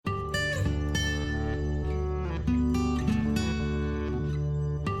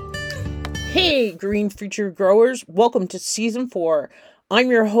Hey, Green Future Growers, welcome to Season 4. I'm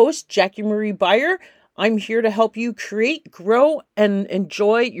your host, Jackie Marie Beyer. I'm here to help you create, grow, and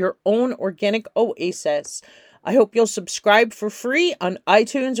enjoy your own organic oasis. I hope you'll subscribe for free on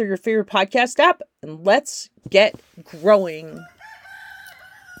iTunes or your favorite podcast app, and let's get growing.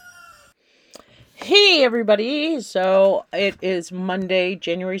 Hey, everybody. So it is Monday,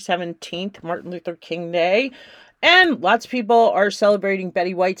 January 17th, Martin Luther King Day. And lots of people are celebrating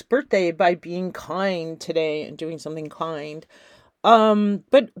Betty White's birthday by being kind today and doing something kind.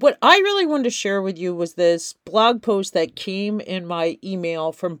 But what I really wanted to share with you was this blog post that came in my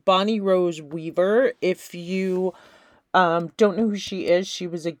email from Bonnie Rose Weaver. If you don't know who she is, she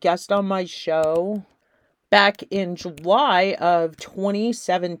was a guest on my show back in July of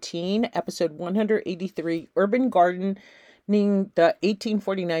 2017, episode 183, Urban Gardening, the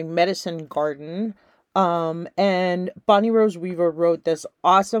 1849 Medicine Garden. And Bonnie Rose Weaver wrote this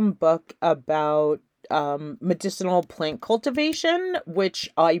awesome book about medicinal plant cultivation, which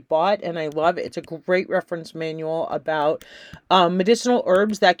I bought and I love. It's a great reference manual about medicinal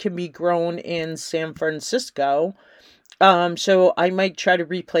herbs that can be grown in San Francisco. So I might try to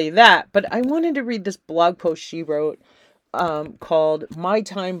replay that, but I wanted to read this blog post she wrote called My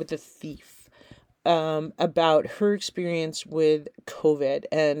Time with the Thief, about her experience with COVID.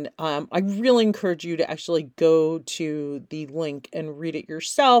 And I really encourage you to actually go to the link and read it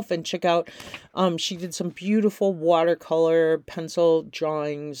yourself and check out. She did some beautiful watercolor pencil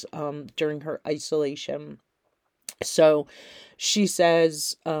drawings during her isolation. So she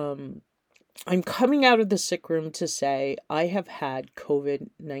says, I'm coming out of the sick room to say I have had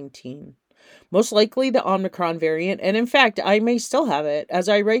COVID-19. Most likely the Omicron variant, and in fact, I may still have it. As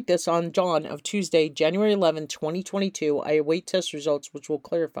I write this on dawn of Tuesday, January 11, 2022, I await test results which will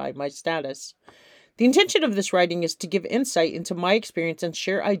clarify my status. The intention of this writing is to give insight into my experience and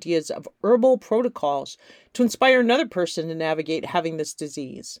share ideas of herbal protocols to inspire another person to navigate having this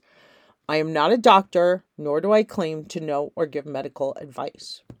disease. I am not a doctor, nor do I claim to know or give medical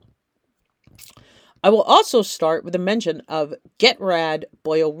advice. I will also start with a mention of Get Rad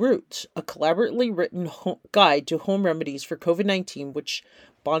Boil Roots, a collaboratively written guide to home remedies for COVID-19, which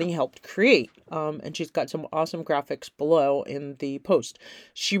Bonnie helped create. And she's got some awesome graphics below in the post.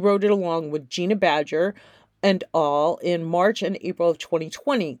 She wrote it along with Gina Badger and all in March and April of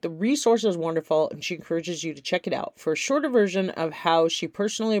 2020. The resource is wonderful, and she encourages you to check it out. For a shorter version of how she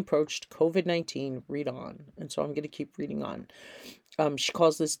personally approached COVID-19, read on. And so I'm going to keep reading on. She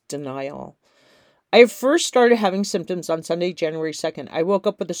calls this denial. I first started having symptoms on Sunday, January 2nd. I woke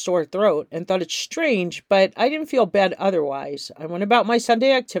up with a sore throat and thought it's strange, but I didn't feel bad otherwise. I went about my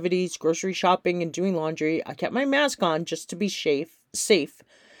Sunday activities, grocery shopping, and doing laundry. I kept my mask on just to be safe.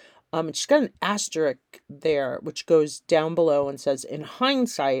 It's got an asterisk there, which goes down below and says, in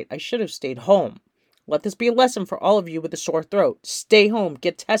hindsight, I should have stayed home. Let this be a lesson for all of you with a sore throat. Stay home,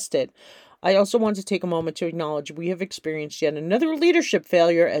 get tested. I also want to take a moment to acknowledge we have experienced yet another leadership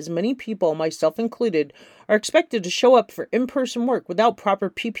failure, as many people, myself included, are expected to show up for in-person work without proper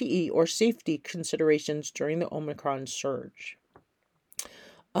PPE or safety considerations during the Omicron surge.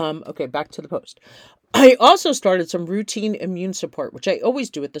 Okay, back to the post. I also started some routine immune support, which I always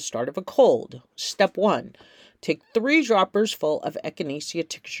do at the start of a cold. Step 1. Take 3 droppers full of echinacea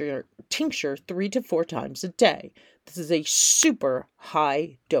tincture 3 to 4 times a day. This is a super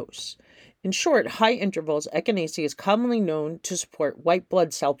high dose. In short, high intervals, echinacea is commonly known to support white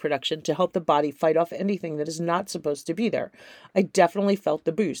blood cell production to help the body fight off anything that is not supposed to be there. I definitely felt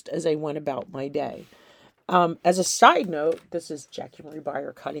the boost as I went about my day. As a side note, this is Jackie Marie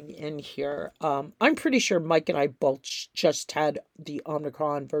Beyer cutting in here. I'm pretty sure Mike and I both just had the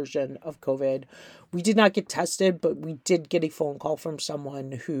Omicron version of COVID. We did not get tested, but we did get a phone call from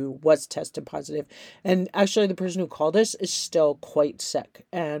someone who was tested positive. And actually, the person who called us is still quite sick.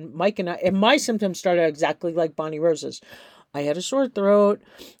 And Mike and I, and my symptoms started exactly like Bonnie Rose's. I had a sore throat.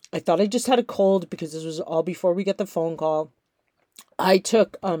 I thought I just had a cold because this was all before we got the phone call. I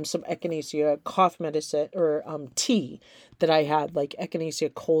took some echinacea cough medicine or tea that I had, like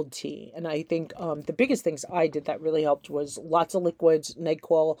echinacea cold tea. And I think the biggest things I did that really helped was lots of liquids,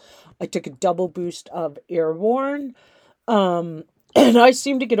 NyQuil. I took a double boost of Airborne. And I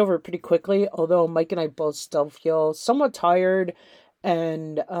seemed to get over it pretty quickly, although Mike and I both still feel somewhat tired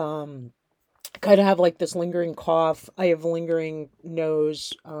and kind of have like this lingering cough. I have lingering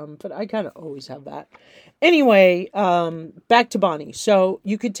nose, but I kind of always have that. Anyway, back to Bonnie. So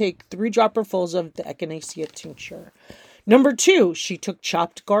you could take 3 dropperfuls of the echinacea tincture. Number two, she took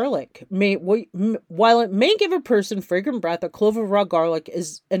chopped garlic. While it may give a person fragrant breath, a clove of raw garlic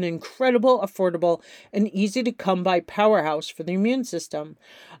is an incredible, affordable, and easy to come by powerhouse for the immune system.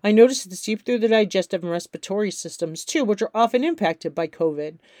 I noticed it seep through the digestive and respiratory systems too, which are often impacted by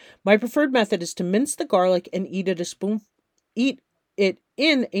COVID. My preferred method is to mince the garlic and eat it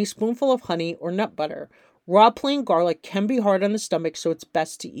in a spoonful of honey or nut butter. Raw plain garlic can be hard on the stomach, so it's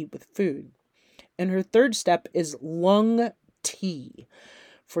best to eat with food. And her third step is lung tea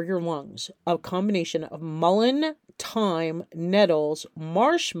for your lungs. A combination of mullein, thyme, nettles,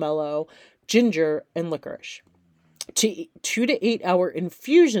 marshmallow, ginger, and licorice. 2 to 8 hour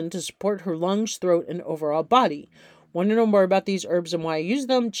infusion to support her lungs, throat, and overall body. Want to know more about these herbs and why I use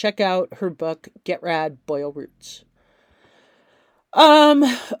them? Check out her book, Get Rad, Boil Roots.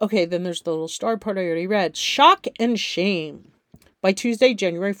 Okay, then there's the little star part I already read. Shock and shame. By Tuesday,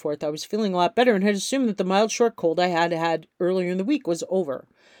 January 4th, I was feeling a lot better and had assumed that the mild short cold I had earlier in the week was over.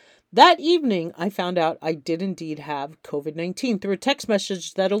 That evening, I found out I did indeed have COVID-19 through a text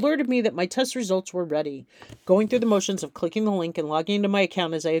message that alerted me that my test results were ready. Going through the motions of clicking the link and logging into my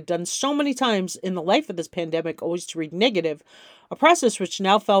account as I had done so many times in the life of this pandemic, always to read negative, a process which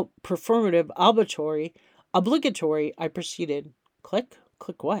now felt performative, obligatory, I proceeded. Click?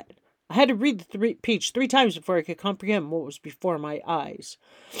 Click what? I had to read the page 3 times before I could comprehend what was before my eyes.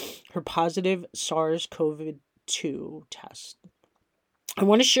 Her positive SARS-CoV-2 test. I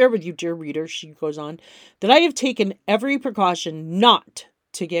want to share with you, dear reader, she goes on, that I have taken every precaution not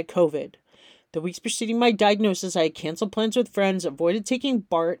to get COVID. The weeks preceding my diagnosis, I had canceled plans with friends, avoided taking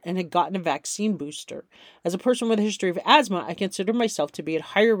BART, and had gotten a vaccine booster. As a person with a history of asthma, I consider myself to be at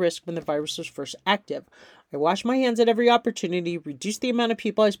higher risk when the virus was first active. I washed my hands at every opportunity, reduced the amount of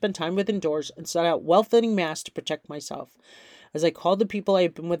people I spent time with indoors, and sought out well-fitting masks to protect myself. As I called the people I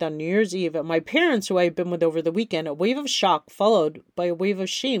had been with on New Year's Eve and my parents who I had been with over the weekend, a wave of shock followed by a wave of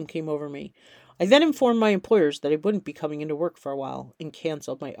shame came over me. I then informed my employers that I wouldn't be coming into work for a while and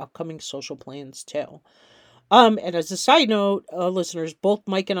canceled my upcoming social plans too. And as a side note, listeners, both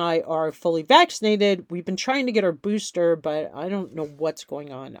Mike and I are fully vaccinated. We've been trying to get our booster, but I don't know what's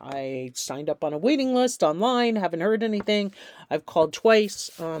going on. I signed up on a waiting list online, haven't heard anything. I've called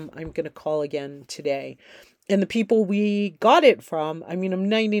twice. I'm going to call again today. And the people we got it from, I mean, I'm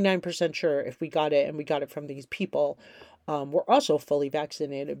 99% sure if we got it and we got it from these people, were also fully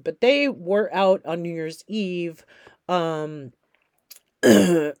vaccinated. But they were out on New Year's Eve. And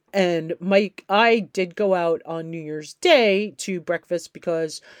Mike, I did go out on New Year's Day to breakfast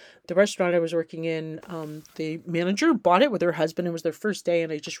because the restaurant I was working in, the manager bought it with her husband. It was their first day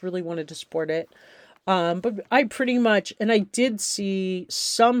and I just really wanted to support it. But I pretty much, and I did see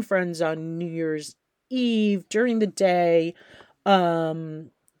some friends on New Year's Eve during the day,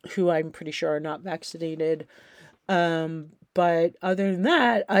 who I'm pretty sure are not vaccinated. But other than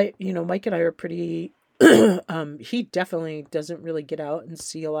that, Mike and I are pretty, he definitely doesn't really get out and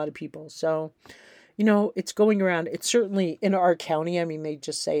see a lot of people. So, it's going around. It's certainly in our county. I mean, they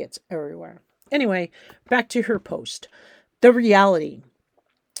just say it's everywhere. Anyway, back to her post. The reality.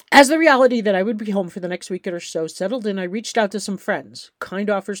 As the reality that I would be home for the next week or so settled in, I reached out to some friends. Kind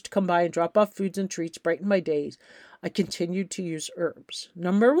offers to come by and drop off foods and treats brightened my days. I continued to use herbs.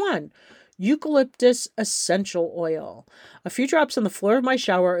 Number 1, eucalyptus essential oil. A few drops on the floor of my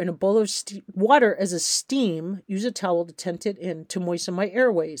shower in a bowl of water as a steam. Use a towel to tent it in to moisten my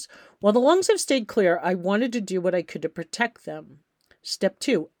airways. While the lungs have stayed clear, I wanted to do what I could to protect them. Step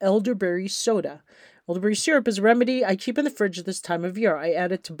 2, elderberry soda. Elderberry syrup is a remedy I keep in the fridge this time of year. I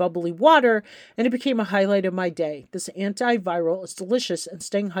add it to bubbly water, and it became a highlight of my day. This antiviral is delicious, and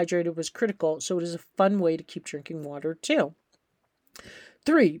staying hydrated was critical, so it is a fun way to keep drinking water, too.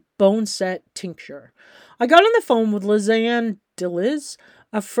 3, bone set tincture. I got on the phone with Lizanne DeLiz,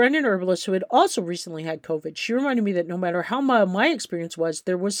 a friend and herbalist who had also recently had COVID. She reminded me that no matter how mild my experience was,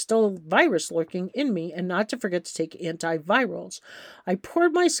 there was still a virus lurking in me and not to forget to take antivirals. I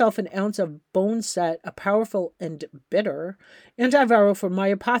poured myself an ounce of bone set, a powerful and bitter antiviral from my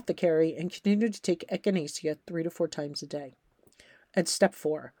apothecary, and continued to take echinacea 3 to 4 times a day. And step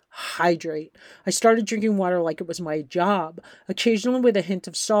 4, hydrate. I started drinking water like it was my job, occasionally with a hint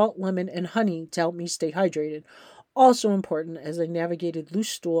of salt, lemon, and honey to help me stay hydrated. Also important as I navigated loose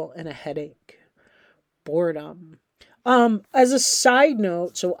stool and a headache. Boredom. As a side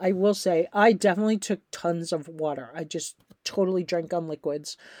note, so I will say, I definitely took tons of water. I just totally drank on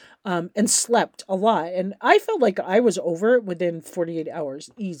liquids, and slept a lot. And I felt like I was over it within 48 hours,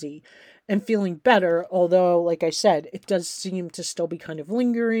 easy, and feeling better. Although, like I said, it does seem to still be kind of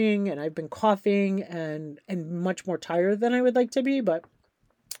lingering, and I've been coughing and much more tired than I would like to be.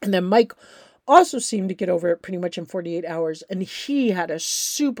 And then Mike also seemed to get over it pretty much in 48 hours. And he had a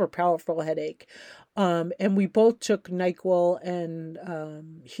super powerful headache. And we both took NyQuil,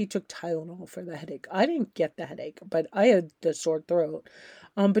 and he took Tylenol for the headache. I didn't get the headache, but I had the sore throat.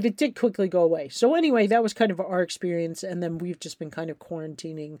 But it did quickly go away. So anyway, that was kind of our experience. And then we've just been kind of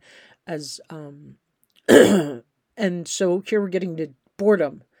quarantining as, and so here we're getting to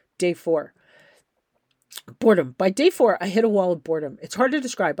boredom, day 4. Boredom. By day 4, I hit a wall of boredom. It's hard to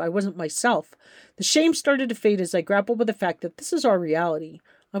describe. I wasn't myself. The shame started to fade as I grappled with the fact that this is our reality.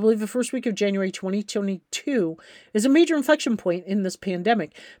 I believe the first week of January 2022 is a major inflection point in this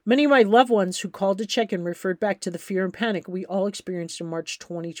pandemic. Many of my loved ones who called to check in referred back to the fear and panic we all experienced in March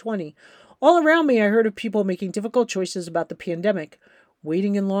 2020. All around me, I heard of people making difficult choices about the pandemic,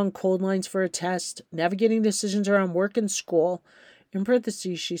 waiting in long cold lines for a test, navigating decisions around work and school. In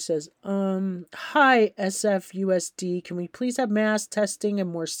parentheses, she says, hi, SFUSD, can we please have mass testing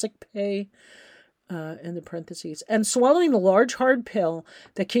and more sick pay? In the parentheses. And swallowing the large, hard pill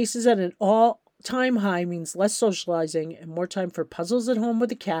that cases at an all-time high means less socializing and more time for puzzles at home with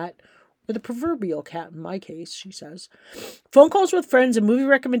the cat, or the proverbial cat in my case, she says. Phone calls with friends and movie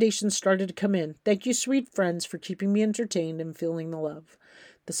recommendations started to come in. Thank you, sweet friends, for keeping me entertained and feeling the love.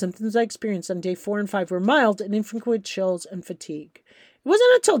 The symptoms I experienced on day 4 and 5 were mild and infrequent chills and fatigue. It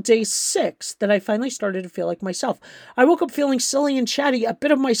wasn't until day 6 that I finally started to feel like myself. I woke up feeling silly and chatty. A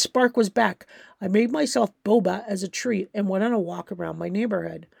bit of my spark was back. I made myself boba as a treat and went on a walk around my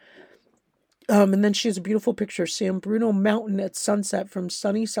neighborhood. And then she has a beautiful picture of San Bruno Mountain at sunset from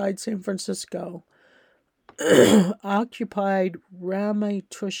Sunnyside, San Francisco. Occupied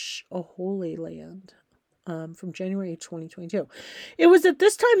Ramaytush, a holy land. From January 2022. It was at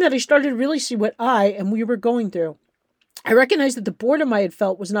this time that I started to really see what I and we were going through. I recognized that the boredom I had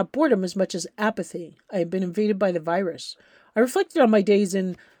felt was not boredom as much as apathy. I had been invaded by the virus. I reflected on my days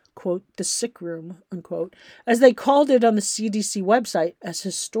in, quote, the sick room, unquote, as they called it on the CDC website, as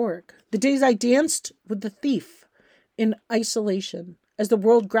historic. The days I danced with the thief in isolation as the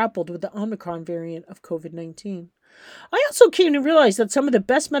world grappled with the Omicron variant of COVID-19. I also came to realize that some of the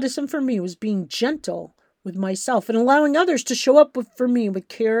best medicine for me was being gentle with myself and allowing others to show up for me with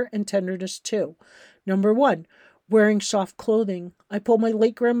care and tenderness too. Number 1, wearing soft clothing. I pulled my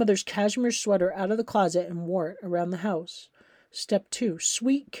late grandmother's cashmere sweater out of the closet and wore it around the house. Step 2,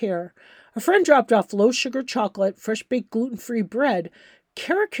 sweet care. A friend dropped off low-sugar chocolate, fresh-baked gluten-free bread,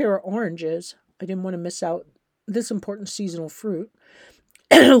 Cara oranges. I didn't want to miss out this important seasonal fruit.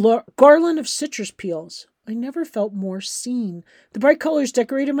 And a garland of citrus peels. I never felt more seen. The bright colors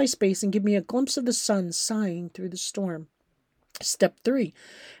decorated my space and gave me a glimpse of the sun sighing through the storm. Step 3,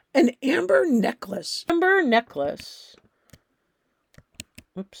 an amber necklace. Amber necklace.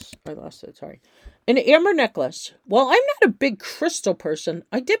 Oops, I lost it. Sorry. An amber necklace. Well, I'm not a big crystal person.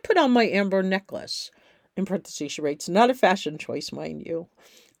 I did put on my amber necklace. In parentheses, she writes, not a fashion choice, mind you.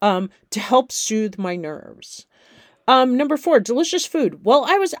 To help soothe my nerves. Number 4, delicious food. Well,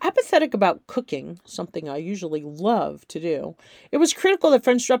 I was apathetic about cooking, something I usually love to do. It was critical that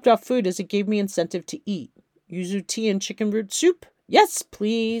friends dropped off food as it gave me incentive to eat. Yuzu tea and chicken root soup? Yes,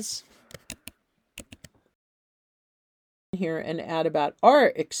 please. Here and add about our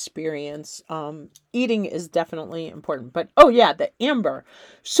experience. Eating is definitely important. But, oh yeah, the amber.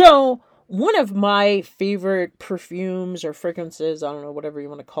 So one of my favorite perfumes or fragrances, I don't know, whatever you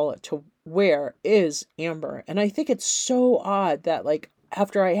want to call it, to wear is amber. And I think it's so odd that, like,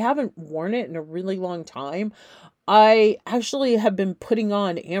 after I haven't worn it in a really long time, I actually have been putting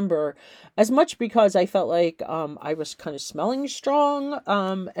on amber as much because I felt like I was kind of smelling strong.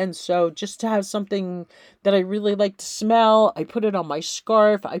 And so just to have something that I really like to smell, I put it on my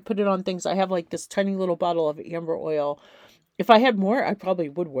scarf. I put it on things. I have like this tiny little bottle of amber oil. If I had more, I probably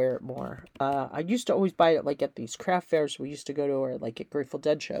would wear it more. I used to always buy it like at these craft fairs we used to go to, or like at Grateful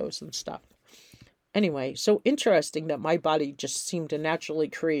Dead shows and stuff. Anyway, so interesting that my body just seemed to naturally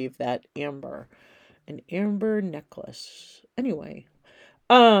crave that amber. An amber necklace. Anyway,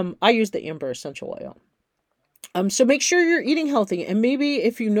 I use the amber essential oil. So make sure you're eating healthy, and maybe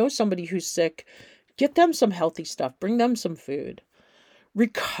if you know somebody who's sick, get them some healthy stuff. Bring them some food.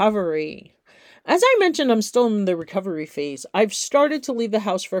 Recovery. As I mentioned, I'm still in the recovery phase. I've started to leave the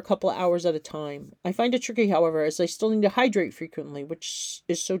house for a couple of hours at a time. I find it tricky, however, as I still need to hydrate frequently, which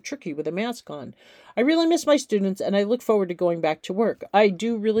is so tricky with a mask on. I really miss my students, and I look forward to going back to work. I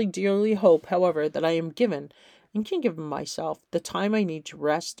do really dearly hope, however, that I am given and can give myself the time I need to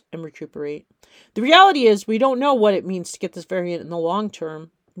rest and recuperate. The reality is we don't know what it means to get this variant in the long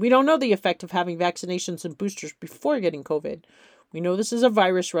term. We don't know the effect of having vaccinations and boosters before getting COVID. We know this is a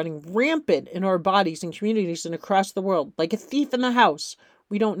virus running rampant in our bodies and communities and across the world, like a thief in the house,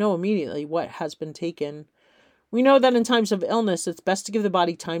 we don't know immediately what has been taken. We know that in times of illness, it's best to give the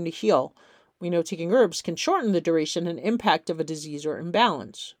body time to heal. We know taking herbs can shorten the duration and impact of a disease or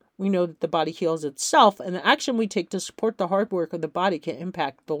imbalance. We know that the body heals itself, and the action we take to support the hard work of the body can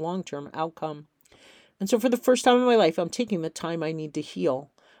impact the long-term outcome. And so for the first time in my life, I'm taking the time I need to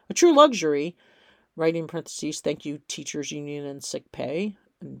heal. A true luxury, right in parentheses, thank you, teachers union and sick pay,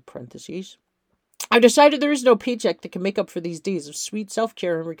 in parentheses. I've decided there is no paycheck that can make up for these days of sweet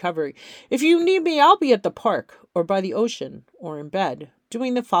self-care and recovery. If you need me, I'll be at the park, or by the ocean, or in bed,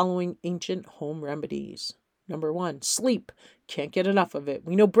 doing the following ancient home remedies. Number 1, sleep. Can't get enough of it.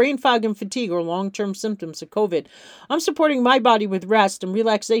 We know brain fog and fatigue are long-term symptoms of COVID. I'm supporting my body with rest and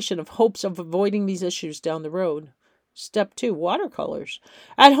relaxation of hopes of avoiding these issues down the road. Step 2, watercolors.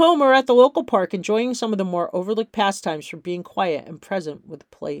 At home or at the local park, enjoying some of the more overlooked pastimes for being quiet and present with the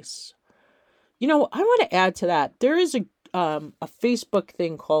place. You know, I want to add to that. There is a Facebook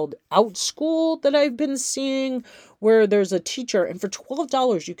thing called OutSchool that I've been seeing where there's a teacher, and for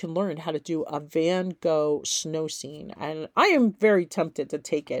 $12 you can learn how to do a Van Gogh snow scene. And I am very tempted to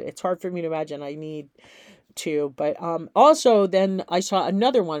take it. It's hard for me to imagine I need to, but also then I saw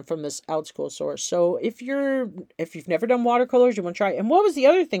another one from this OutSchool source. So if you've never done watercolors, you want to try it. And what was the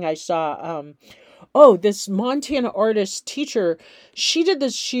other thing I saw? This Montana artist teacher, she did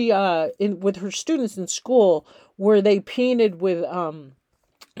this, with her students in school where they painted with,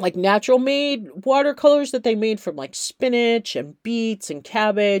 like natural made watercolors that they made from like spinach and beets and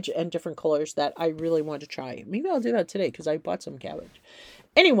cabbage and different colors that I really want to try. Maybe I'll do that today because I bought some cabbage.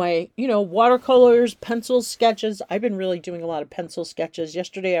 Anyway, watercolors, pencil sketches. I've been really doing a lot of pencil sketches.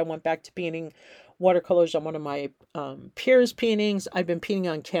 Yesterday I went back to painting watercolors on one of my peers' paintings. I've been painting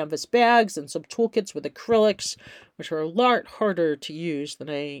on canvas bags and some toolkits with acrylics, which are a lot harder to use than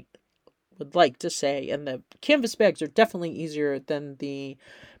I would like to say. And the canvas bags are definitely easier than the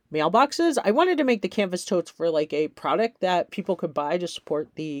mailboxes. I wanted to make the canvas totes for like a product that people could buy to support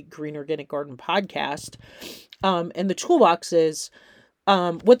the Green Organic Garden podcast. And the toolboxes,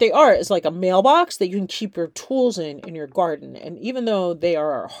 what they are is like a mailbox that you can keep your tools in your garden. And even though they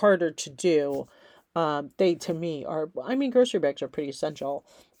are harder to do, they to me are, grocery bags are pretty essential.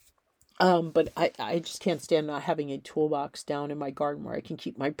 But I just can't stand not having a toolbox down in my garden where I can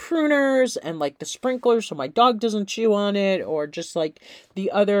keep my pruners and like the sprinklers so my dog doesn't chew on it, or just like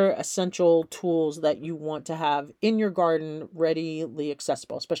the other essential tools that you want to have in your garden readily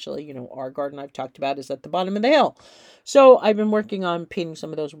accessible. Especially, our garden I've talked about is at the bottom of the hill. So I've been working on painting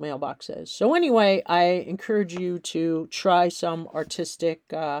some of those mailboxes. So anyway, I encourage you to try some artistic,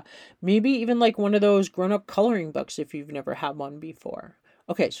 maybe even like one of those grown-up coloring books if you've never had one before.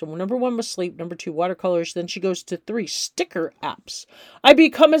 Okay, so number 1 was sleep. Number 2, watercolors. Then she goes to 3, sticker apps. I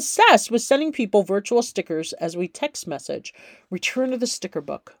become obsessed with sending people virtual stickers as we text message. Return to the sticker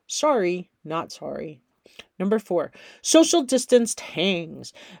book. Sorry, not sorry. Number 4, social distanced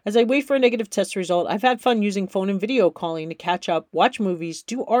hangs. As I wait for a negative test result, I've had fun using phone and video calling to catch up, watch movies,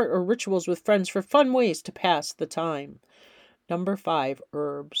 do art or rituals with friends for fun ways to pass the time. Number 5,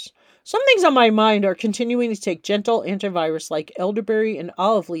 herbs. Some things on my mind are continuing to take gentle antivirus like elderberry and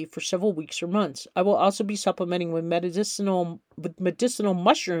olive leaf for several weeks or months. I will also be supplementing with medicinal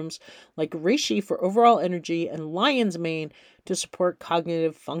mushrooms like reishi for overall energy and lion's mane to support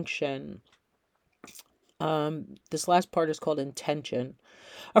cognitive function. This last part is called intention.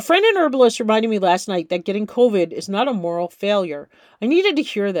 A friend and herbalist reminded me last night that getting COVID is not a moral failure. I needed to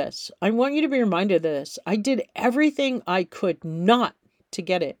hear this. I want you to be reminded of this. I did everything I could not to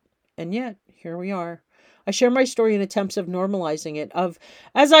get it. And yet, here we are. I share my story in attempts of normalizing it, of,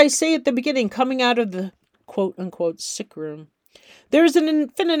 as I say at the beginning, coming out of the quote-unquote sick room. There's an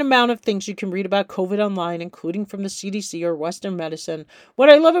infinite amount of things you can read about COVID online, including from the CDC or Western medicine. What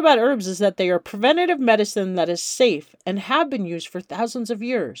I love about herbs is that they are preventative medicine that is safe and have been used for thousands of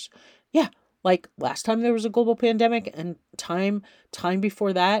years. Yeah, like last time there was a global pandemic and time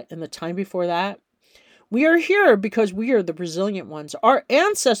before that and the time before that. We are here because we are the resilient ones. Our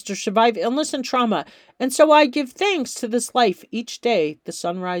ancestors survived illness and trauma, and so I give thanks to this life each day the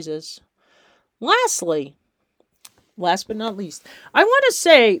sun rises. Last but not least, I want to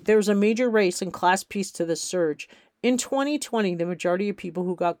say there's a major race and class piece to this surge. In 2020, the majority of people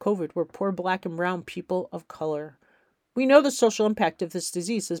who got COVID were poor Black and brown people of color. We know the social impact of this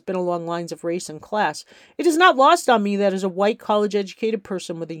disease has been along lines of race and class. It is not lost on me that as a white college-educated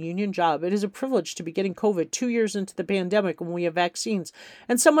person with a union job, it is a privilege to be getting COVID 2 years into the pandemic when we have vaccines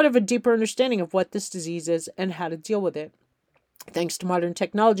and somewhat of a deeper understanding of what this disease is and how to deal with it. Thanks to modern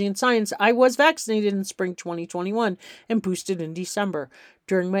technology and science, I was vaccinated in spring 2021 and boosted in December.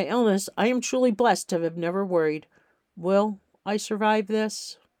 During my illness, I am truly blessed to have never worried. Will I survived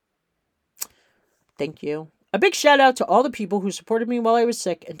this. Thank you. A big shout out to all the people who supported me while I was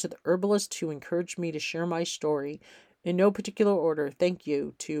sick and to the herbalist who encouraged me to share my story. In no particular order, thank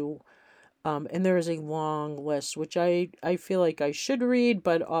you to, and there is a long list, which I feel like I should read,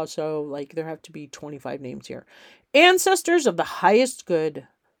 but also, like, there have to be 25 names here. Ancestors of the highest good,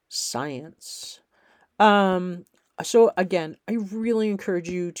 science. So again, I really encourage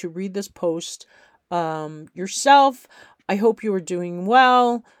you to read this post yourself. I hope you are doing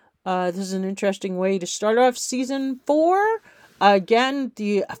well. This is an interesting way to start off season 4. Again,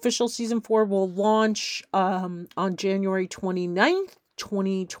 the official season 4 will launch on January 29th,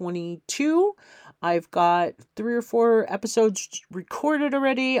 2022. I've got 3 or 4 episodes recorded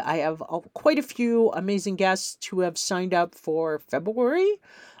already. I have quite a few amazing guests who have signed up for February.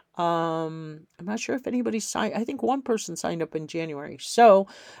 I'm not sure if anybody signed. I think one person signed up in January. So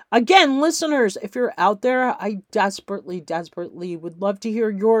again, listeners, if you're out there, I desperately would love to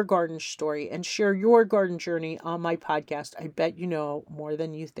hear your garden story and share your garden journey on my podcast. I bet you know more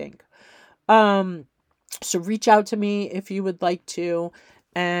than you think. So reach out to me if you would like to.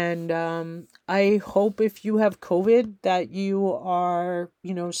 And I hope if you have COVID that you are,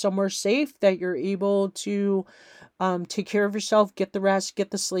 somewhere safe, that you're able to take care of yourself, get the rest,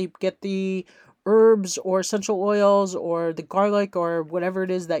 get the sleep, get the herbs or essential oils or the garlic or whatever it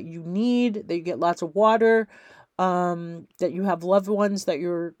is that you need, that you get lots of water, that you have loved ones that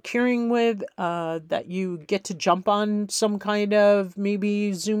you're caring with, that you get to jump on some kind of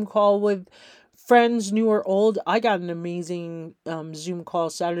maybe Zoom call with friends, new or old. I got an amazing Zoom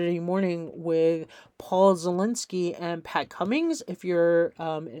call Saturday morning with Paul Zelinsky and Pat Cummings. If you're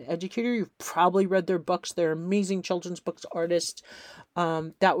an educator, you've probably read their books. They're amazing children's books artists.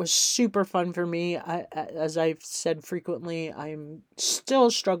 That was super fun for me. As I've said frequently, I'm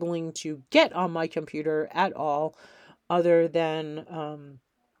still struggling to get on my computer at all, other than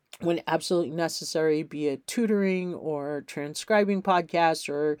when absolutely necessary, be it tutoring or transcribing podcasts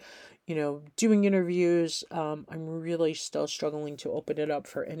or doing interviews. I'm really still struggling to open it up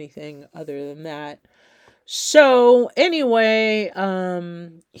for anything other than that. So anyway,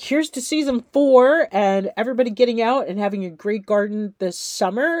 here's to season 4 and everybody getting out and having a great garden this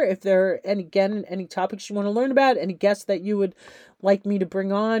summer. If there are any topics you want to learn about, any guests that you would like me to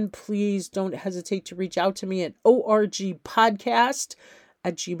bring on, please don't hesitate to reach out to me at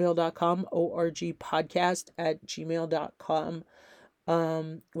orgpodcast@gmail.com, orgpodcast@gmail.com.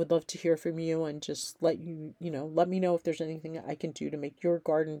 Would love to hear from you and just let me know if there's anything I can do to make your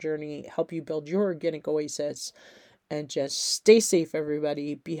garden journey, help you build your organic oasis, and just stay safe,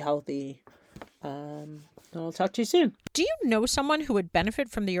 everybody. Be healthy. I'll talk to you soon. Do you know someone who would benefit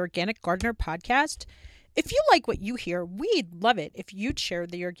from the Organic Gardener podcast? If you like what you hear, we'd love it if you'd share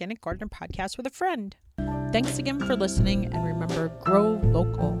the Organic Gardener podcast with a friend. Thanks again for listening, and remember, grow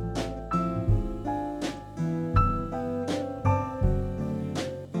local.